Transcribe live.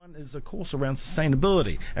Is a course around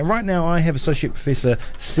sustainability, and right now I have Associate Professor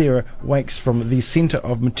Sarah Wakes from the Centre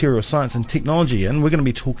of Material Science and Technology, and we're going to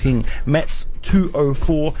be talking MATS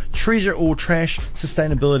 204, Treasure or Trash,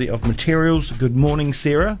 Sustainability of Materials. Good morning,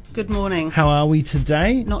 Sarah. Good morning. How are we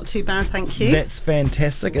today? Not too bad, thank you. That's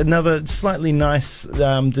fantastic. Another slightly nice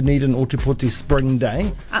Dunedin Ōtepoti spring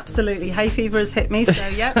day. Absolutely. Hay fever has hit me,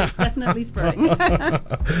 so yeah, it's definitely spring.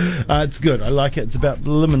 It's good. I like it. It's about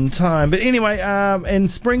lemon time. But anyway,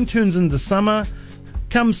 and spring turns into summer.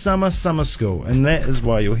 Come summer school, and that is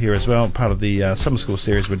why you're here as well, part of the summer school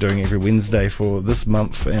series we're doing every Wednesday for this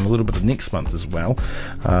month and a little bit of next month as well.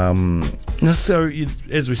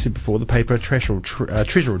 As we said before, the paper Treasure or Trash,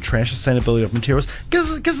 Sustainability of Materials,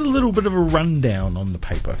 gives a little bit of a rundown on the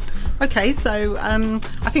paper. Okay, so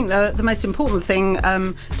I think the most important thing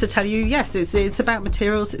to tell you, yes, it's about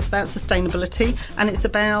materials, it's about sustainability, and it's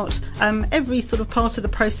about every sort of part of the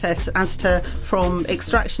process as to from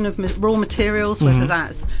extraction of raw materials, whether that's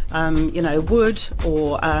wood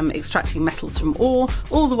or extracting metals from ore,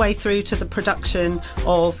 all the way through to the production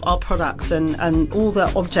of our products and all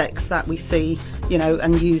the objects that we see,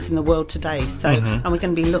 and use in the world today. So, and we're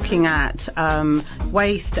going to be looking at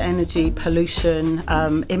waste, energy, pollution,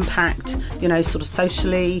 impact, sort of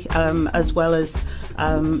socially, as well as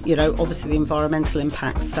obviously the environmental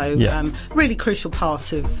impacts. So really crucial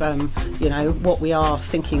part of what we are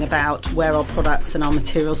thinking about, where our products and our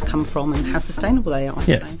materials come from and how sustainable they are.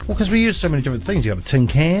 Yeah, well, because we use so many different things. You've got a tin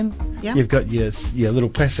can, you've got your little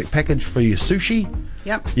plastic package for your sushi.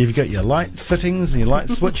 Yep. You've got your light fittings and your light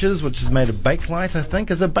switches, which is made of Bakelite, I think.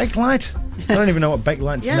 Is it Bakelite? I don't even know what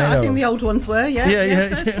Bakelite's made of. Yeah, I think the old ones were,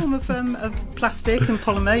 First form of plastic and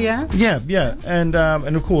polymer, Yeah. And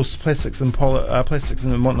of course, plastics and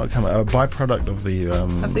whatnot come a byproduct of the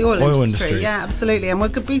oil industry. Yeah, absolutely. And we're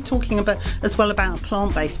going to be talking about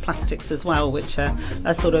plant-based plastics as well, which are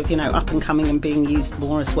sort of, up and coming and being used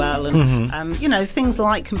more as well. And, things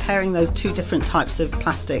like comparing those two different types of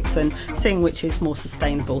plastics and seeing which is more sustainable.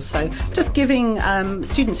 So just giving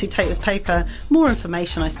students who take this paper more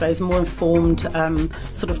information, I suppose, more informed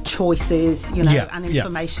sort of choices, and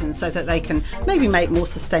information so that they can maybe make more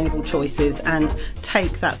sustainable choices and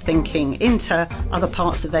take that thinking into other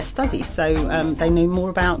parts of their study, so they know more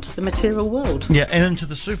about the material world. Yeah, and into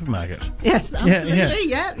the supermarket. Yes, absolutely.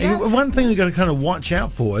 Yeah. One thing we've got to kind of watch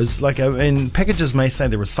out for is, packages may say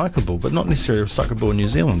they're recyclable, but not necessarily recyclable in New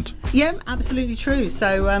Zealand. Yeah, absolutely true.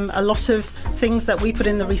 So a lot of things that we put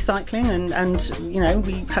in the recycling and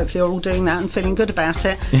we hopefully are all doing that and feeling good about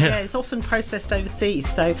it. Yeah, it's often processed overseas,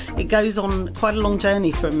 so it goes on quite a long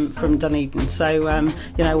journey from Dunedin. So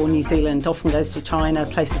or New Zealand often goes to China,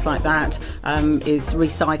 places like that, is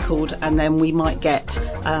recycled, and then we might get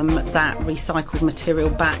that recycled material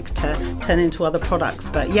back to turn into other products.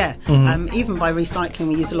 But even by recycling,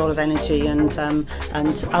 we use a lot of energy and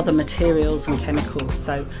other materials and chemicals.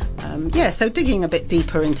 So so digging a bit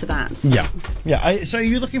deeper into that. So are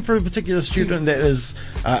you looking for a particular student that is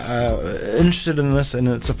interested in this and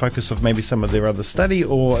it's a focus of maybe some of their other study,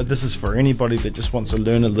 or this is for anybody that just wants to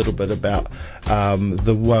learn a little bit about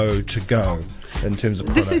the woe to go in terms of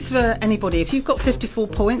products? This is for anybody. If you've got 54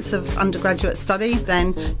 points of undergraduate study,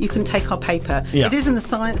 then you can take our paper. It is in the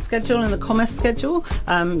science schedule and the commerce schedule,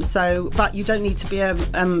 but you don't need to be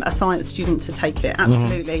a science student to take it.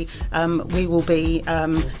 Absolutely. We will be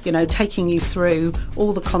taking you through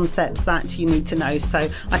all the concepts that you need to know. So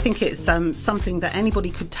I think it's something that anybody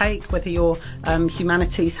could take, whether you're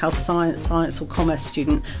humanities, health science or commerce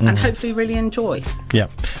student, and hopefully really enjoy. Yeah.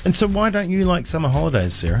 And so why don't you like summer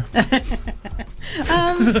holidays, Sarah?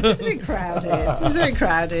 It's a bit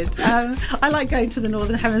crowded. I like going to the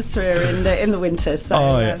Northern Hemisphere in the winter. So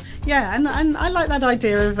and I like that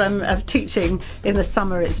idea of teaching in the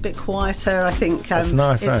summer. It's a bit quieter. I think That's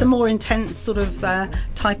nice, it's a more intense sort of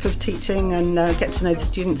type of teaching and get to know the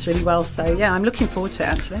students really well. So I'm looking forward to it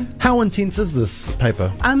actually. How intense is this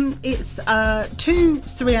paper? It's 2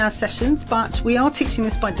 3-hour sessions, but we are teaching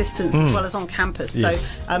this by distance as well as on campus. Yes.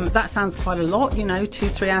 So that sounds quite a lot, 2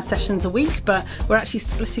 3-hour sessions a week, but we're actually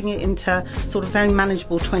splitting it into sort of very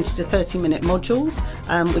manageable 20 to 30 minute modules.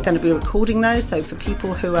 We're going to be recording those, so for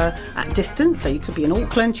people who are at distance, so you could be in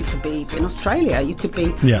Auckland, you could be in Australia, you could be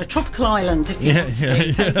in a tropical island if you want to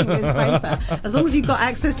be taking this paper. As long as you've got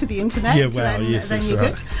access to the internet, then you're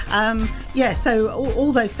good. So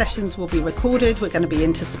all those sessions will be recorded. We're going to be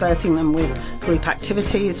interspersing them with group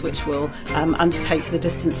activities, which we'll undertake for the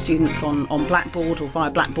distance students on Blackboard or via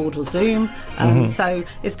Blackboard or Zoom. So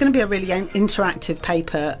it's going to be a really interactive interactive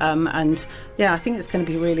paper, and I think it's going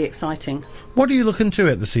to be really exciting. What do you look into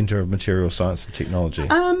at the Centre of Materials Science and Technology?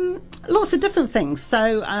 Lots of different things.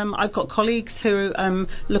 So I've got colleagues who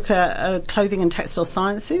look at clothing and textile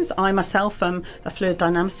sciences. I myself am a fluid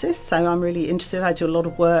dynamicist, so I'm really interested. I do a lot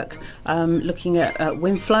of work looking at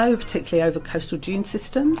wind flow, particularly over coastal dune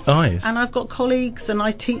systems. Oh, yes. And I've got colleagues, and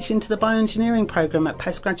I teach into the bioengineering programme at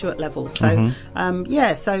postgraduate level. So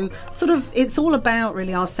so sort of it's all about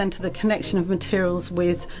really our centre, the connection of materials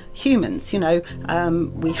with humans.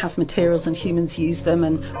 We have materials and humans use them,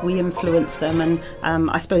 and we influence them, and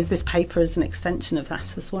I suppose this paper is an extension of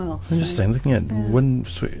that as well. Interesting, looking at wind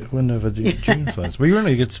over dune flows. Well, you're in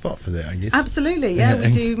a good spot for that, I guess. Absolutely,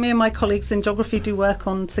 we do. Me and my colleagues in geography do work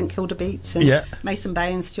on St Kilda Beach and Mason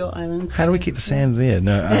Bay and Stuart Island. How do we keep the sand there?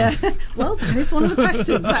 Well, that is one of the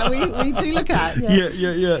questions that we do look at.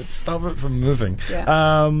 Yeah. Stop it from moving.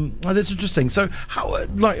 That's interesting. So, how,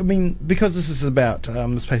 because this is about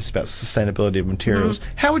this paper is about sustainability of materials.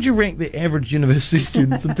 How would you rank the average university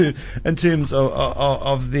student in terms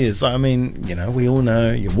of theirs? We all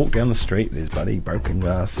know you walk down the street, there's bloody broken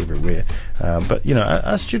glass everywhere. But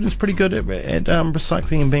are students pretty good at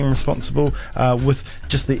recycling and being responsible with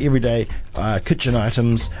just the everyday kitchen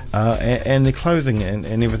items and their clothing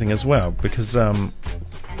and everything as well? Because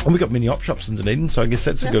we've got many op shops in Dunedin, so I guess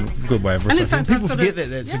that's a good way of recycling. In fact, people forget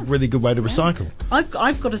that's a really good way to recycle.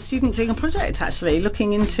 I've got a student doing a project actually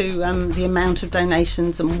looking into the amount of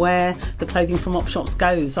donations and where the clothing from op shops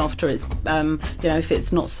goes after it's if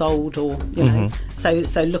it's not sold or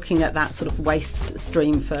so looking at that sort of waste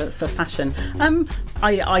stream for fashion.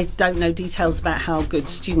 I don't know details about how good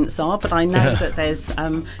students are, but I know that there's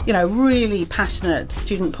really passionate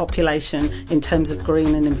student population in terms of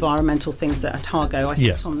green and environmental things at Otago. I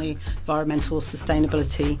sit on the Environmental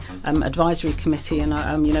Sustainability Advisory Committee,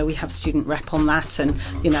 and we have student rep on that, and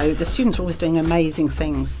the students are always doing amazing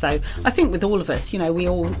things. So I think with all of us, we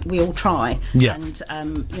all try, and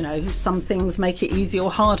some things make it easier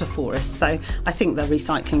or harder for us. So I think the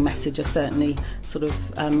recycling message has certainly sort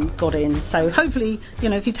of got in. So hopefully,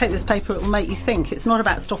 if you take this paper, it will make you think. It's not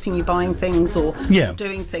about stopping you buying things or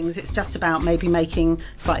doing things. It's just about maybe making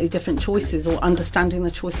slightly different choices or understanding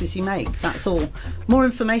the choices you make. That's all. More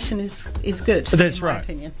information is good. That's in my right.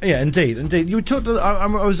 opinion. Yeah, indeed. You talked. I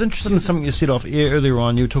was interested in something you said off earlier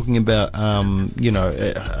on. You were talking about,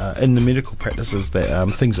 in the medical practices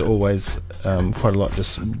that things are always quite a lot.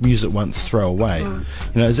 Just use it once, throw away.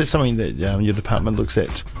 Is that something that your department looks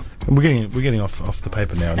at? And we're getting off the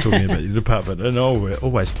paper now and talking about your department, and we're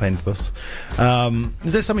always planned for this.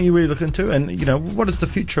 Is that something you really look into? And what is the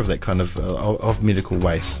future of that kind of medical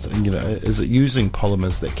waste? And, is it using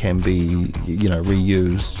polymers that can be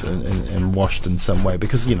reused and washed in some way?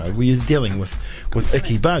 Because we're dealing with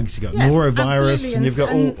icky bugs. You've got norovirus, and you've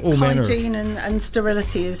got all manner. Hygiene and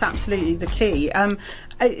sterility is absolutely the key.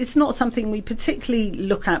 It's not something we particularly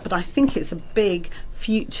look at, but I think it's a big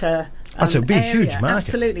future. It's a big, huge market.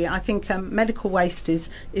 Absolutely. I think medical waste is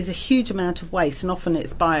a huge amount of waste, and often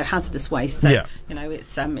it's biohazardous waste. So,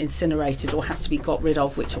 it's incinerated or has to be got rid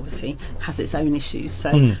of, which obviously has its own issues.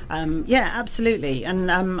 So, absolutely.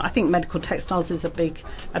 And I think medical textiles is a big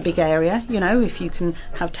area. If you can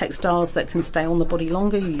have textiles that can stay on the body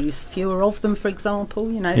longer, you use fewer of them, for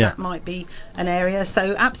examul. That might be an area.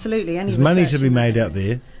 So, absolutely. There's money to be made out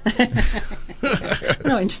there. We're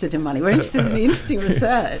not interested in money. We're interested in the interesting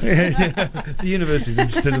research. The university's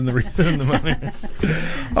interested in the money.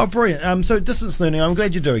 Oh, brilliant! So distance learning. I'm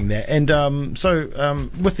glad you're doing that. And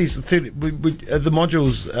with these 30, the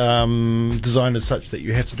modules designed as such that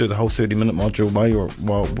you have to do the whole 30-minute module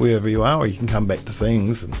while wherever you are, or you can come back to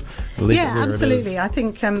things and leave it where absolutely. It is. I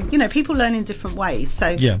think people learn in different ways.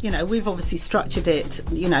 So we've obviously structured it,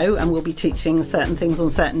 and we'll be teaching certain things on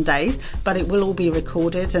certain days, but it will all be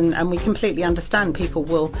recorded. And we completely understand people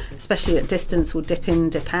will, especially at distance, will dip in,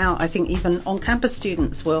 dip out. I think even on-campus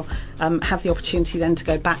students will have the opportunity then to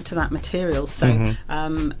go back to that material. So,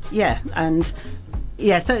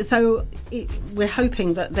 so we're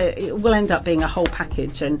hoping that it will end up being a whole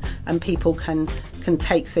package, and people can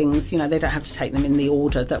take things. They don't have to take them in the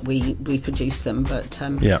order that we produce them, but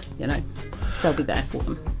they'll be there for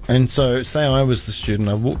them. And so, say I was the student,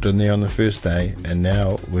 I walked in there on the first day, and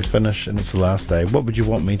now we're finished and it's the last day. What would you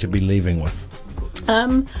want me to be leaving with?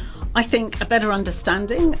 I think a better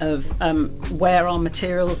understanding of where our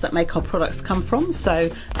materials that make our products come from. So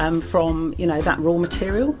from that raw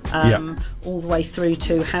material all the way through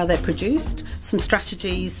to how they're produced. Some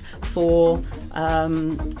strategies for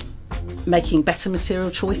making better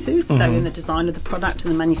material choices, so in the design of the product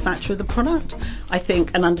and the manufacture of the product. I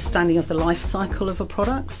think an understanding of the life cycle of a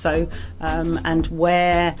product, so and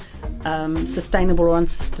where sustainable or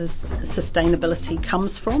unsustainability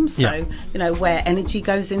comes from, so where energy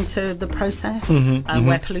goes into the process,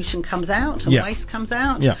 where pollution comes out and waste comes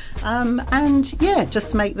out, and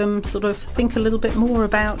just make them sort of think a little bit more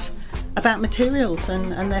about materials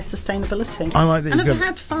and their sustainability. I like that. And have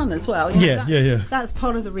had fun as well. That's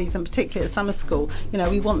part of the reason, particularly at summer school.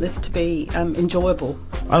 We want this to be enjoyable.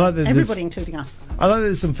 I like that. Everybody, including us. I like that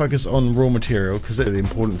there's some focus on raw material, because that's the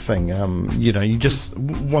important thing. You just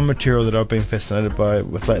one material that I've been fascinated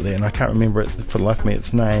with lately, and I can't remember it for the life of me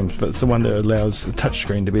its name, but it's the one that allows the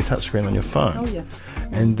touchscreen to be a touchscreen on your phone. Oh yeah.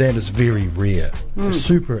 And that is very rare,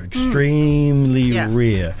 super extremely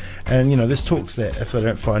rare. And this talks that if they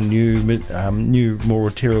don't find new more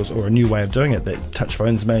materials or a new way of doing it, that touch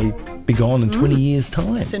phones may be gone in 20 years'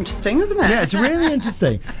 time. It's interesting, isn't it? Yeah, it's really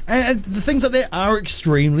interesting. And the things like that are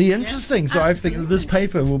extremely interesting. So I think this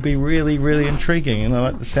paper will be really, really intriguing, and I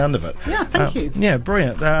like the sound of it. Yeah, thank you. Yeah,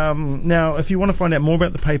 brilliant. Now, if you want to find out more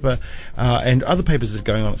about the paper and other papers that are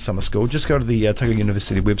going on at summer school, just go to the Otago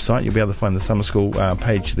University website. You'll be able to find the summer school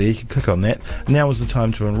page there. You can click on that. Now is the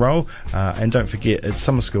time to enrol, and don't forget it's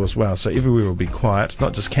summer school as well, so everywhere will be quiet,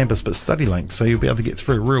 not just campus but study link, so you'll be able to get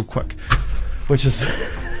through real quick, which is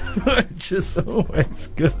always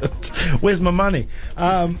good. Where's my money?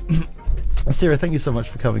 Sarah, thank you so much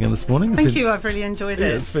for coming in this morning. Thank you. I've really enjoyed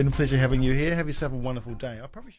it. It's been a pleasure having you here. Have yourself a wonderful day. I probably should